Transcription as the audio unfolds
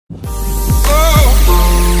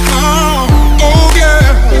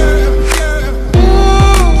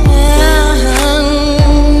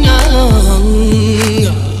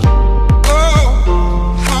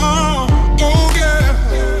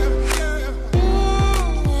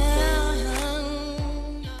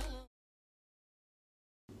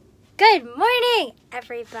Good morning,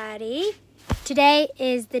 everybody. Today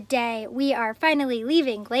is the day we are finally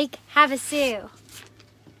leaving Lake Havasu.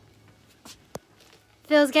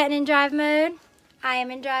 Phil's getting in drive mode. I am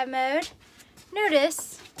in drive mode.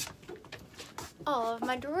 Notice all of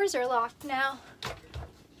my doors are locked now.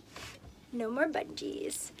 No more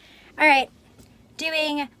bungees. All right,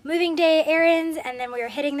 doing moving day errands, and then we are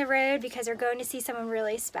hitting the road because we're going to see someone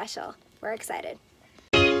really special. We're excited.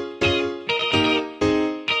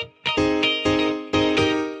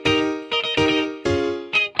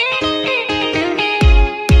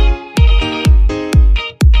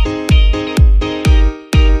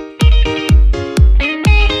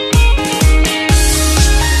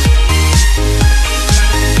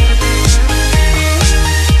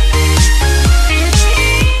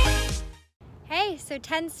 So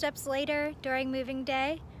 10 steps later during moving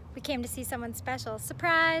day, we came to see someone special.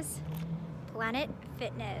 Surprise! Planet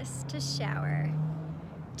Fitness to shower.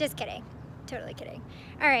 Just kidding. Totally kidding.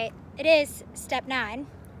 All right, it is step 9.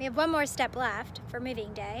 We have one more step left for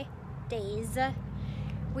moving days.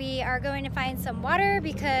 We are going to find some water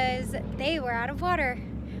because they were out of water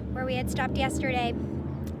where we had stopped yesterday.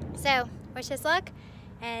 So wish us luck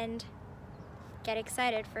and get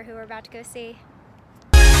excited for who we're about to go see.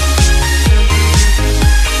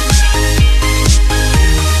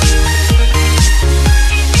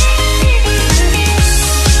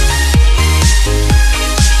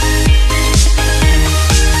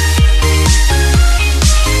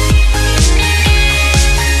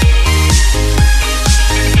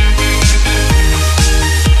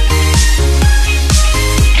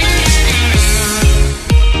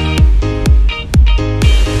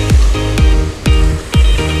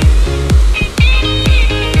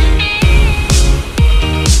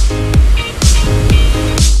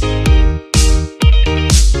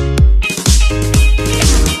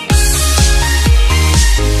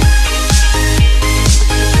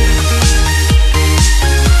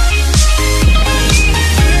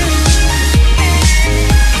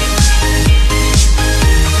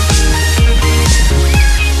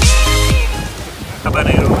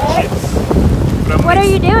 What are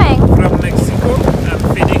you doing? From Mexico. I'm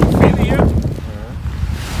feeding here.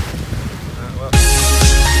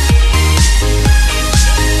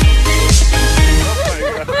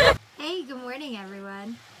 Hey, good morning,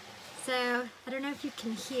 everyone. So, I don't know if you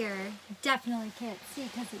can hear. Definitely can't see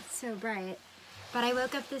because it's so bright. But I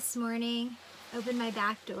woke up this morning, opened my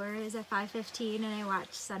back door. It was at 5:15, and I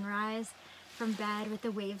watched sunrise from bed with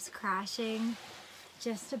the waves crashing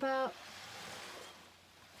just about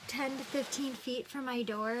 10 to 15 feet from my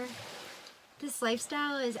door. This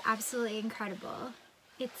lifestyle is absolutely incredible.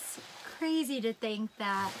 It's crazy to think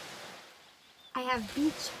that I have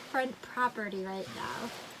beachfront property right now,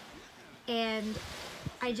 and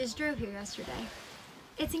I just drove here yesterday.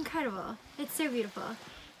 It's incredible. It's so beautiful.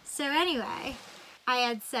 So anyway, I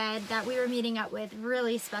had said that we were meeting up with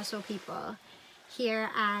really special people here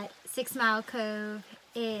at 6 Mile Cove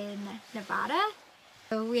in Nevada.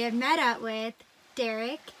 So we had met up with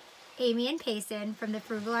Derek, Amy, and Payson from the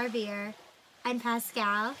Frugal RVer, and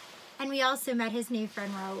Pascal, and we also met his new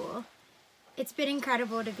friend Raul. It's been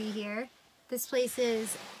incredible to be here. This place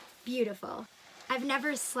is beautiful. I've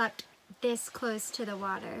never slept this close to the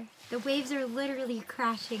water. The waves are literally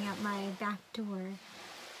crashing at my back door.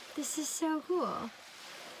 This is so cool.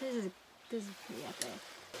 This is pretty epic.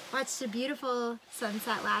 Watched a beautiful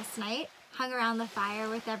sunset last night, hung around the fire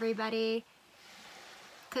with everybody,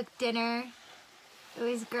 cooked dinner. It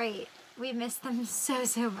was great. We missed them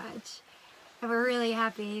so much. And we're really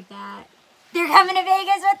happy that they're coming to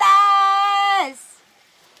Vegas with us!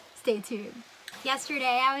 Stay tuned.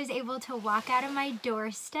 Yesterday I was able to walk out of my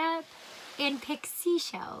doorstep and pick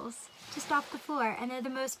seashells just off the floor, and they're the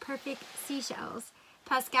most perfect seashells.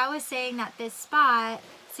 Pascal was saying that this spot,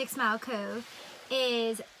 6 Mile Cove,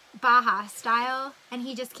 is Baja style, and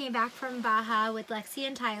he just came back from Baja with Lexi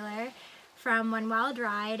and Tyler from One Wild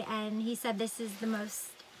Ride, and he said this is the most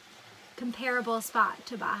comparable spot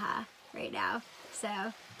to Baja right now.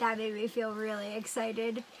 So that made me feel really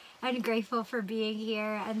excited and grateful for being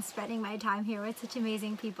here and spending my time here with such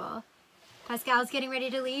amazing people. Pascal's getting ready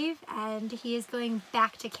to leave, and he is going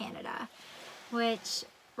back to Canada, which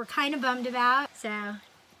we're kind of bummed about. So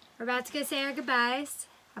we're about to go say our goodbyes.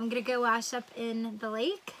 I'm gonna go wash up in the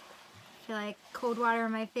lake. I feel like cold water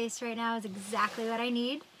on my face right now is exactly what I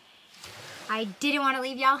need. I didn't want to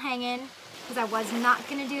leave y'all hanging because I was not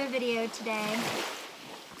going to do a video today,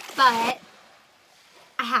 but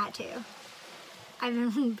I had to. I've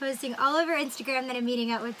been posting all over Instagram that I'm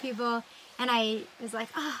meeting up with people, and I was like,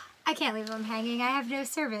 oh, I can't leave them hanging. I have no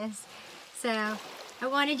service. So I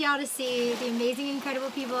wanted y'all to see the amazing, incredible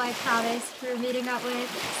people I promised we were meeting up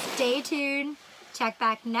with. Stay tuned. Check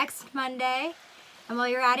back next Monday. And while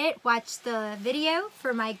you're at it, watch the video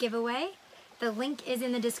for my giveaway. The link is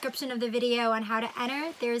in the description of the video on how to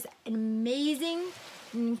enter. There's an amazing,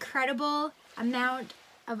 incredible amount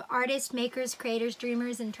of artists, makers, creators,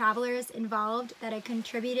 dreamers, and travelers involved that I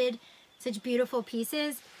contributed such beautiful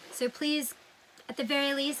pieces. So please, at the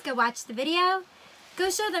very least, go watch the video. Go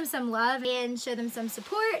show them some love and show them some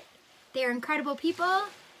support. They're incredible people.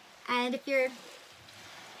 And if you're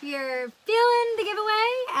feeling the giveaway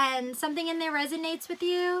and something in there resonates with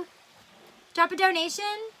you, drop a donation,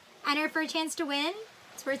 enter for a chance to win.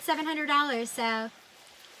 It's worth $700, so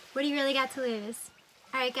what do you really got to lose?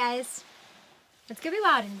 All right, guys, let's go be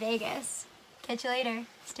wild in Vegas. Catch you later.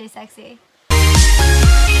 Stay sexy.